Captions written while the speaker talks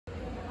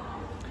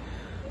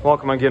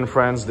Welcome again,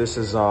 friends. This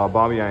is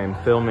Bobby. I am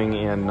filming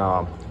in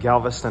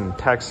Galveston,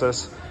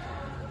 Texas,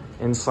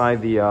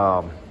 inside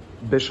the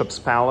Bishop's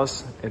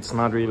Palace. It's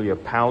not really a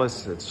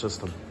palace, it's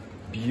just a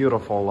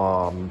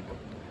beautiful,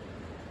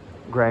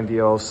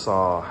 grandiose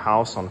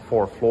house on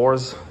 4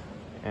 floors.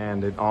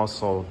 And it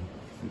also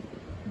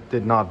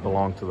did not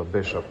belong to the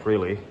bishop,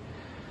 really.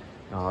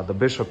 The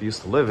bishop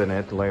used to live in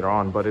it later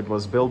on, but it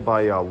was built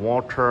by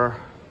Walter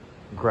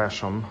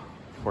Gresham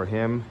for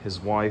him, his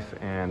wife,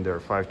 and their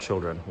 5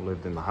 children who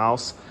lived in the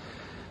house.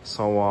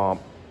 So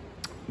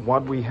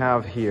what we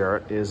have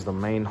here is the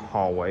main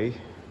hallway.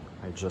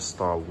 I just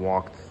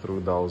walked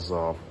through those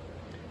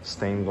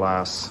stained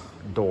glass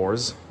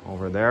doors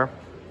over there.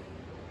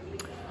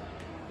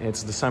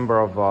 It's December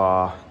of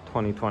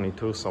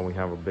 2022, so we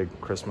have a big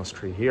Christmas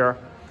tree here.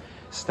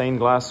 Stained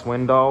glass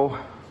window.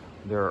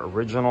 They're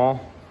original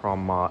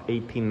from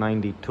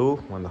 1892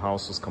 when the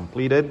house was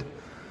completed.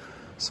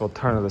 So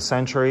turn of the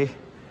century.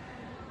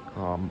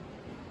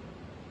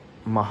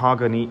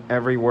 Mahogany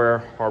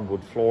everywhere,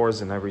 hardwood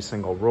floors in every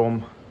single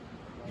room.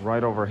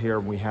 Right over here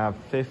we have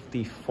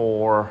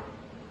 54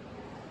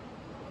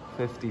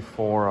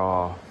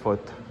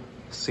 foot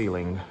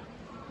ceiling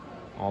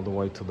all the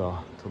way to the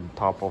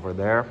top over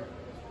there.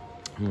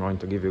 I'm going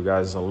to give you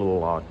guys a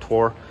little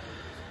tour.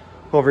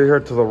 Over here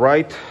to the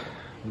right,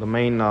 the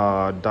main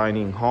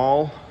dining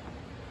hall.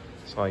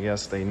 So I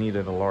guess they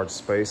needed a large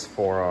space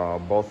for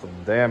both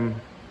of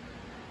them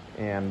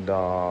and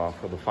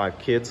for the 5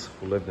 kids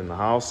who lived in the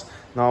house.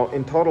 Now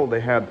in total they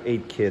had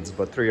 8 kids,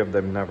 but 3 of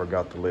them never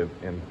got to live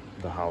in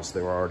the house.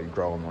 They were already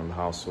grown when the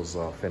house was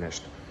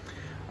finished.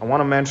 I want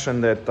to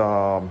mention that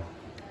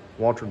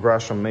Walter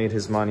Gresham made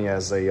his money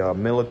as a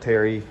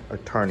military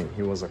attorney.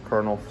 He was a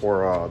colonel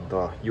for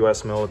the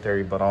US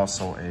military, but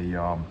also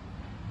a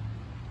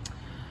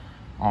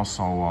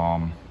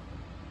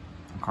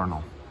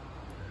colonel.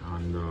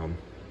 And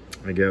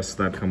I guess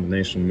that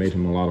combination made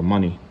him a lot of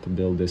money to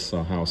build this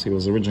house. He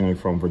was originally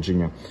from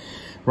Virginia.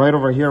 Right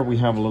over here we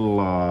have a little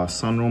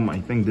sunroom.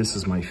 I think this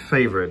is my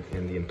favorite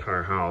in the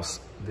entire house.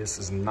 This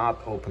is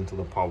not open to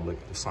the public,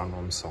 the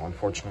sunroom, so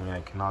unfortunately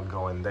I cannot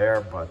go in there,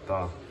 but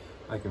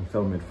I can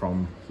film it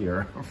from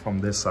here, from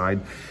this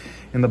side.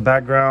 In the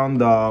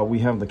background we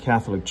have the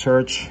Catholic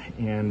Church,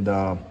 and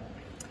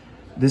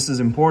this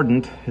is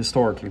important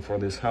historically for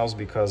this house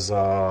because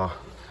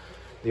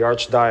the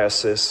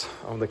Archdiocese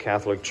of the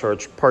Catholic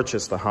Church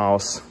purchased the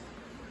house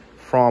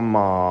from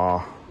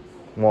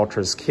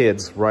Walter's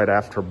kids right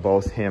after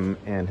both him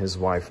and his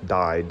wife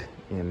died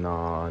in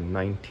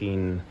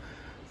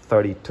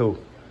 1932.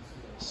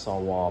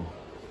 So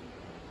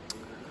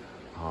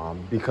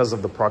because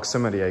of the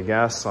proximity, I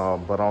guess,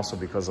 but also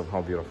because of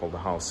how beautiful the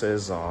house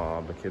is,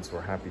 the kids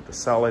were happy to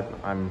sell it.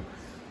 I'm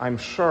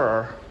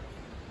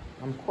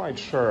quite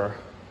sure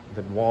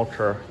that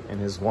Walter and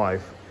his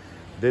wife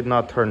did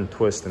not turn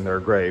twist in their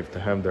grave to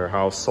have their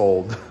house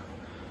sold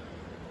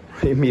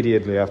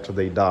immediately after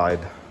they died.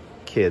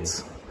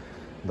 Kids,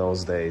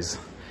 those days.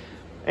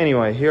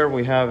 Anyway, here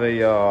we have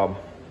a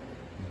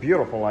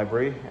beautiful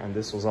library, and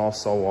this was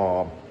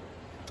also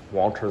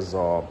Walter's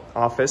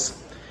office.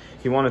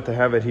 He wanted to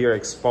have it here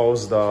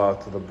exposed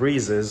to the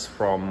breezes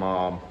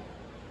from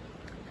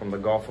the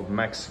Gulf of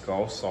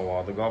Mexico.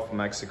 So the Gulf of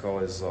Mexico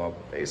is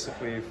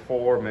basically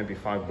 4, maybe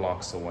 5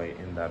 blocks away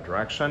in that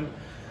direction.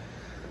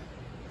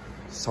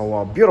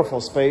 So beautiful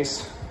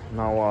space.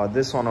 Now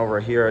this one over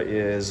here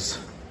is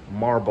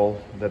marble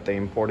that they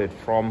imported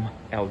from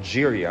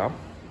Algeria.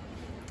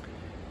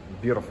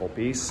 Beautiful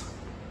piece.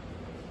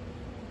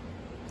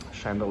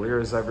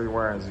 Chandeliers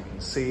everywhere, as you can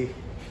see.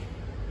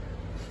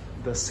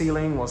 The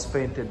ceiling was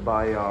painted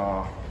by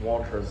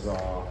Walter's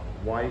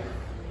wife,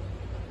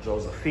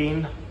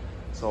 Josephine.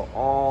 So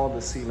all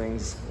the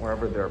ceilings,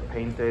 wherever they're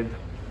painted,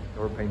 they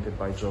were painted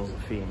by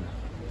Josephine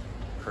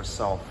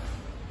herself.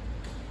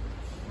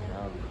 We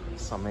have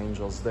some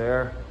angels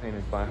there,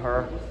 painted by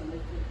her.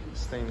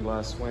 Stained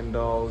glass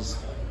windows,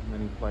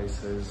 many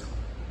places.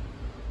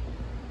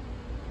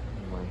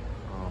 Anyway,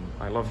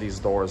 I love these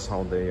doors,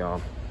 how they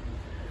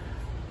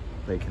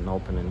can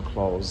open and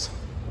close,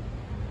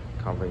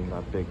 covering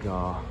that big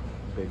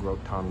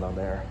rotunda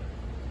there.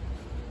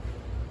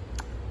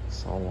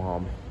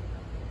 So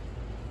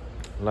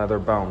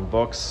leather-bound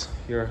books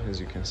here,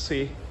 as you can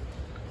see.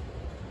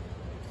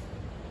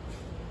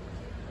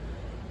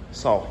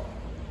 So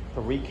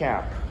to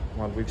recap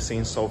what we've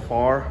seen so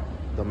far: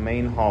 the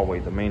main hallway,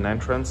 the main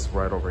entrance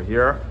right over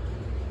here,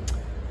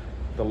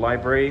 the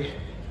library,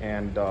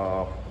 and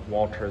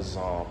Walter's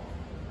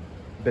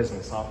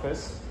business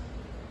office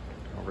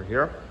over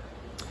here.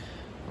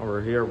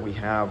 Over here we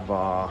have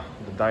the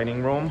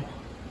dining room.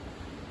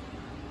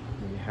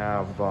 We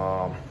have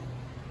the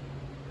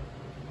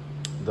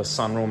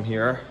sunroom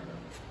here,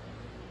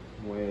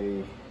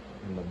 way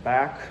in the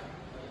back.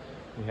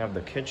 We have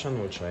the kitchen,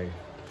 which I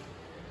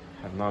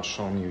have not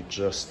shown you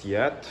just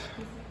yet.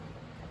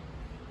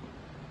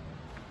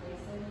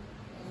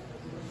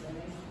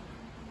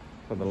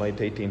 For the late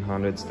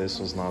 1800s, this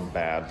was not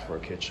bad for a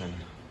kitchen.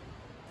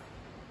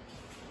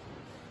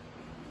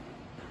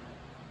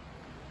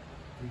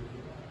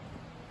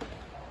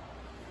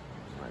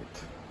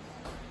 Right.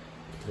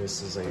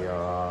 This is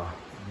a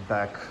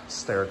back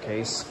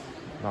staircase,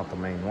 not the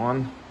main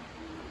one.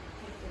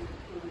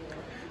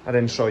 I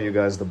didn't show you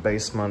guys the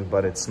basement,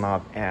 but it's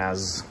not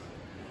as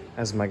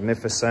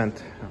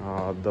magnificent.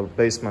 The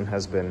basement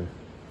has been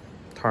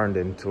turned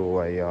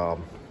into a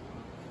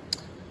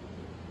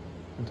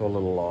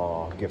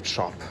little gift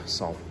shop,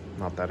 so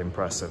not that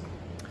impressive.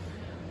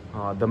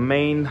 The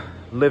main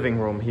living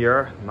room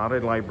here, not a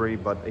library,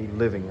 but a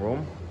living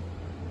room,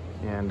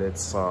 and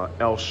it's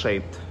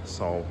L-shaped,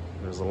 so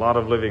there's a lot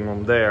of living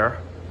room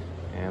there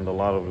and a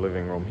lot of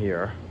living room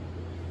here,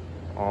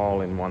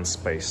 all in one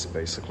space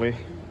basically.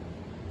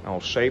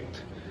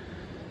 L-shaped.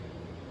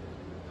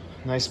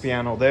 Nice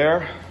piano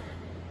there.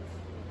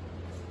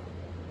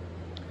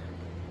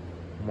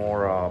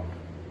 More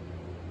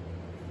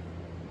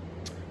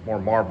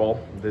marble.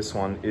 This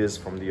one is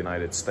from the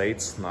United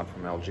States, not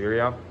from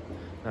Algeria.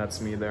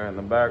 That's me there in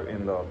the back,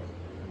 in the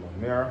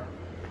mirror.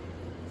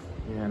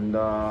 And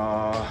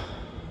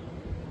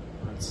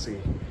let's see.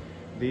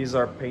 These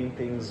are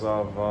paintings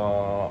of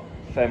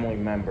family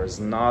members,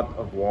 not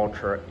of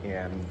Walter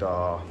and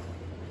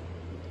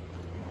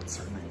what's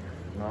her name?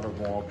 Not of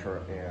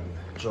Walter and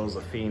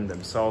Josephine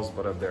themselves,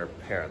 but of their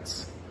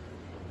parents,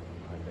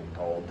 I've been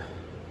told.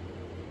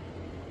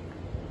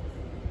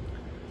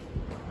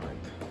 All right.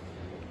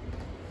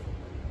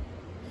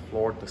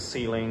 Floor to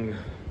ceiling,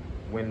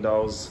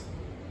 windows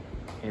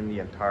in the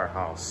entire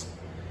house.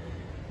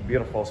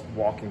 Beautiful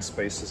walking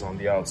spaces on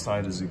the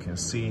outside, as you can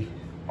see,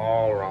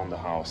 all around the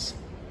house.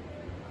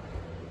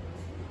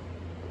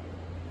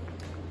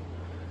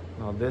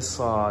 Now this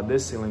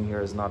ceiling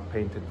here is not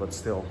painted, but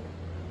still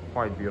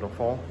quite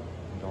beautiful.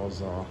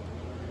 Those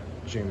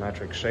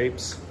geometric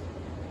shapes.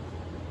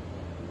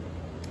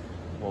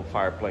 Little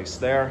fireplace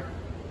there.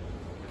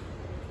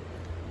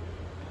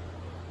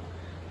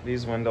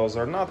 These windows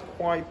are not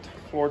quite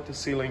floor to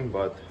ceiling,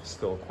 but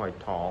still quite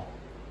tall.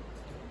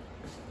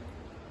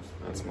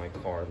 That's my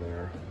car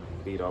there,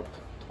 beat up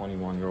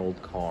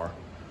 21-year-old car,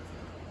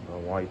 the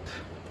white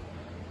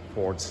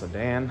Ford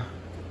sedan.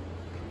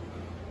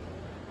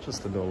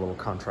 Just to do a little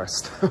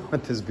contrast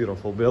with this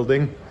beautiful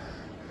building.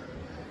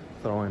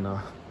 Throw in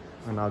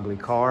an ugly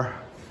car.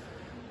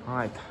 All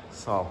right,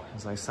 so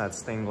as I said,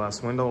 stained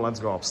glass window. Let's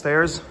go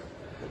upstairs.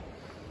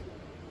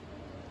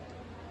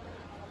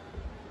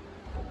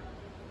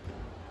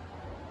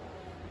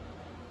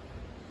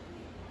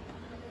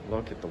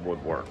 Look at the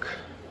woodwork.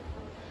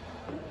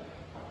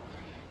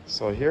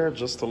 So here,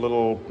 just a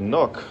little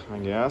nook, I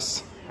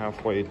guess,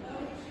 halfway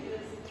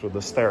through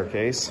the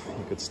staircase.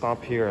 You could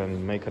stop here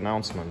and make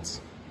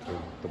announcements to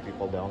the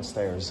people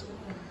downstairs.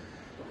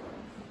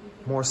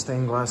 More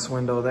stained glass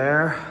window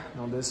there.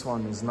 Now this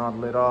one is not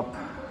lit up.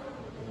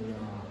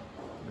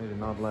 They did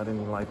not let any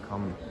light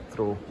come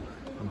through,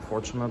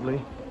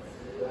 unfortunately.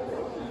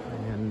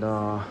 And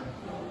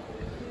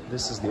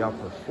this is the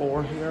upper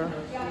floor here.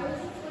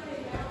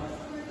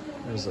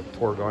 There's a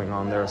tour going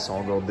on there, so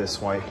I'll go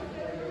this way.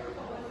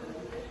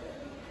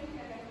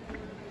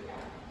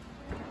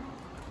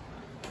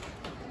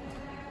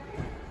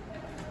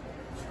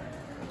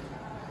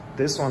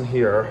 This one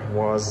here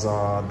was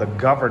the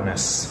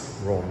governess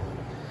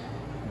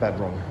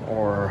bedroom,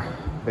 or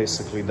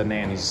basically the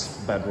nanny's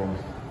bedroom.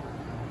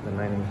 The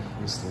nanny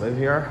used to live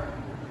here.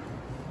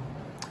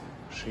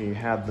 She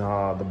had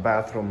the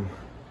bathroom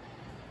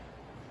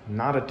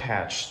not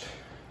attached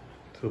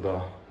to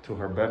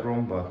her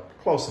bedroom, but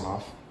close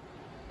enough.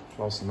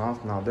 Close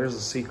enough. Now there's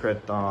a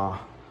secret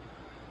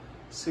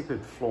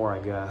floor, I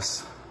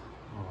guess.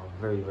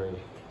 Very, very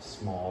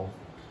small,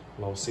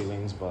 low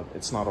ceilings, but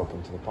it's not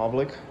open to the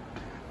public.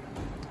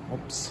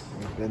 Oops,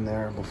 we've been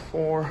there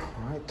before.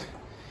 All right.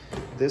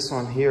 This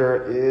one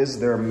here is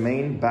their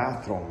main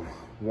bathroom,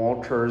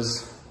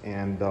 Walter's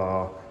and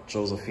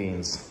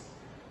Josephine's.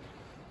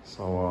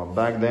 So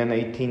back then,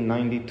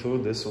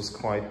 1892, this was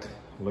quite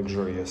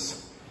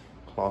luxurious.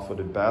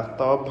 Claw-footed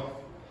bathtub,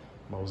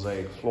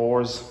 mosaic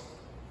floors.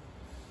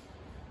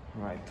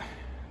 All right.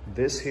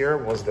 This here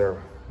was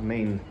their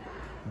main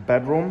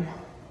bedroom.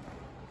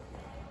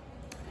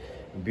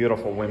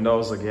 Beautiful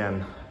windows,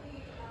 again,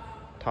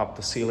 top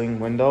to ceiling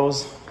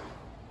windows.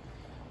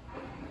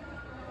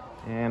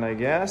 And I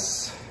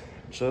guess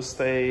just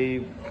a,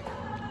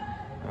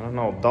 I don't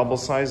know,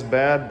 double-sized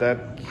bed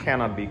that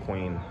cannot be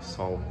queen.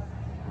 So,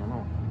 I don't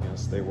know, I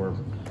guess they were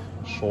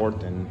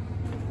short and,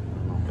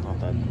 I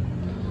don't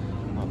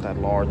know, not that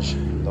large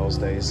in those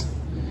days.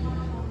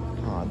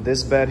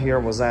 This bed here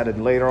was added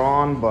later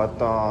on, but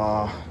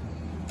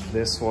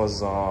this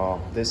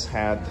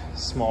had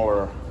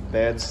smaller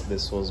beds.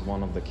 This was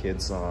one of the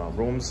kids'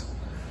 rooms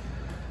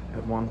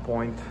at one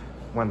point,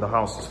 when the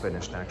house was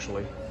finished,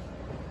 actually.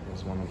 It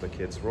was one of the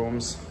kids'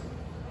 rooms.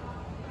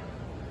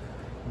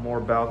 More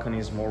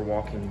balconies, more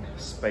walking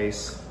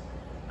space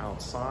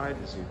outside,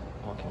 as you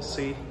all can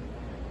see.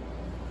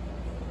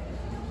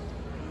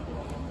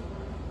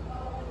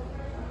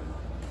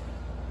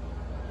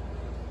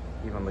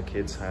 Even the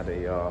kids had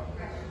a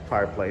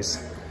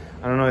fireplace.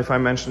 I don't know if I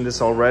mentioned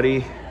this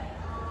already.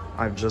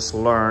 I've just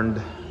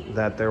learned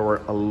that there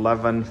were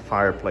 11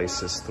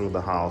 fireplaces through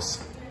the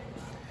house.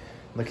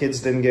 The kids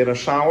didn't get a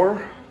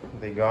shower,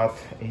 they got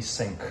a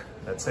sink.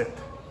 That's it.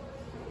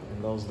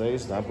 In those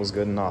days, that was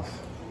good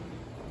enough.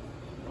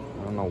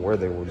 I don't know where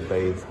they would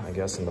bathe, I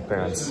guess in the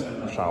parents'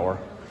 shower.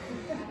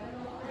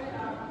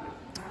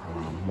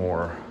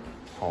 More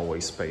hallway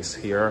space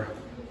here,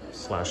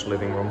 /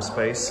 living room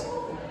space.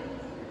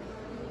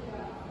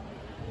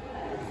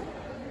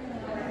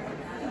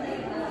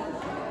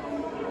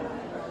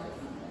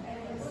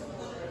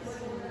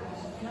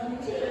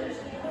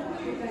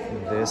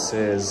 This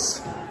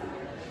is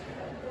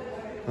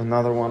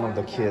another one of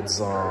the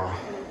kids'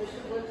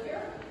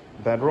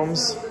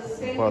 bedrooms,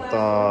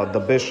 but the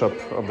bishop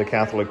of the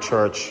Catholic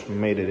Church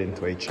made it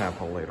into a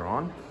chapel later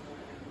on.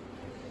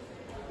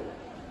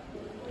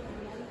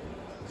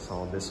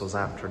 So this was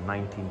after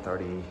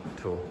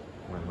 1932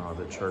 when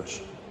the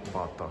church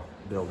bought the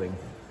building.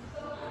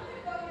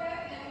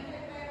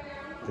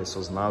 This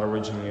was not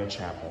originally a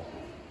chapel.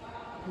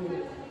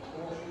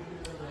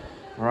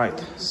 All right,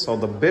 so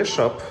the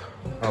bishop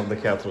of the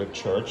Catholic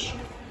Church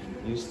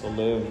used to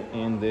live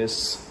in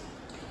this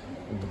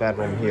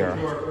bedroom here.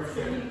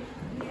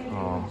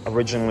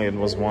 Originally it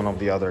was one of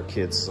the other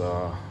kids'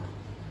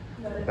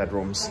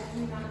 bedrooms.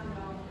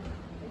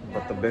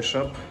 But the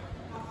bishop,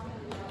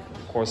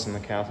 of course in the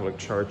Catholic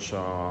Church,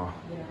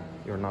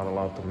 you're not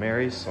allowed to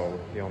marry, so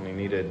he only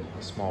needed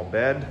a small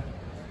bed.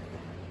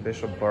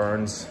 Bishop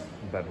Burns'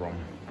 bedroom.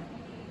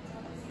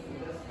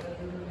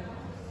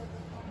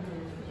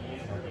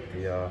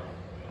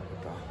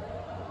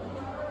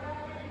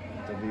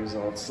 The views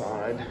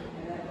outside.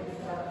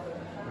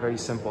 Very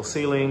simple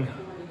ceiling,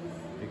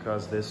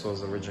 because this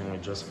was originally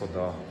just for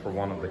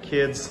one of the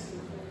kids.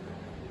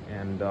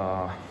 And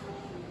yeah,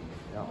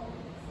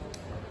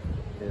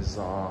 his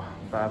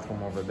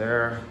bathroom over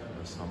there.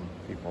 There's some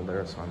people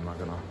there, so I'm not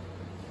gonna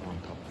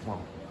want to.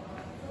 Well,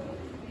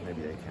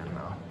 maybe I can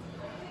now.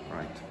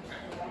 Right.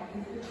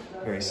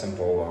 Very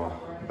simple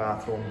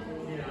bathroom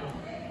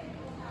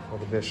for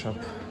the bishop,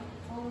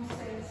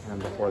 and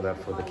before that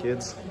for the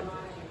kids.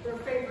 Their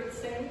favorite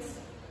saints.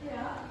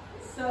 Yeah.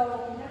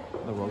 So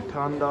the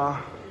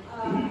rotunda.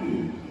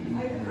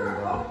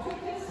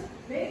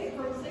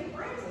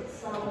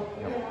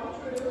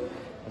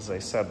 As I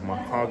said,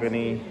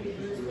 mahogany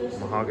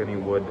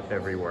wood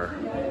everywhere.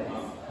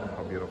 Look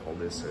how beautiful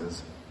this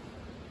is.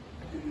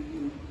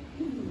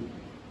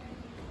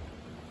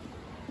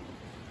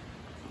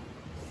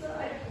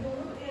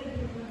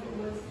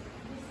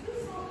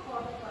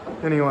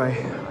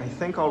 Anyway, I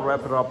think I'll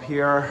wrap it up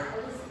here.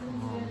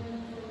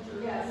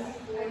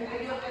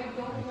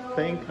 I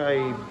think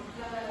I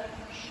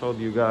showed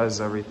you guys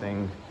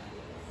everything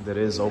that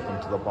is open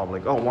to the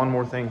public. Oh, one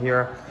more thing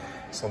here.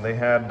 So they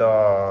had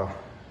a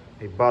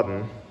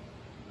button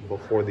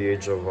before the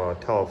age of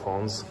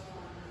telephones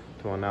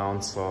to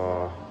announce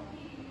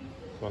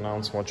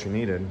what you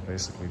needed,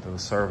 basically, to the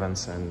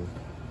servants and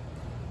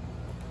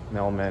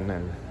mailmen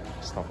and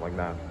stuff like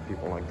that,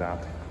 people like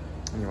that.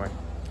 Anyway,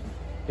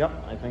 yep,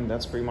 I think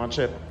that's pretty much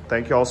it.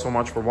 Thank you all so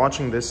much for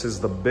watching. This is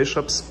the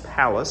Bishop's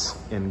Palace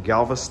in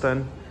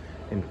Galveston,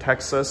 in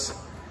Texas.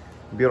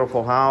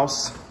 Beautiful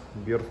house,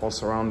 beautiful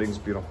surroundings,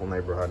 beautiful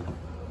neighborhood,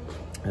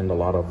 and a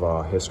lot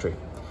of history.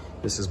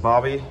 This is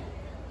Bobby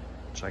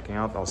checking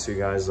out. I'll see you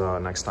guys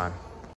next time.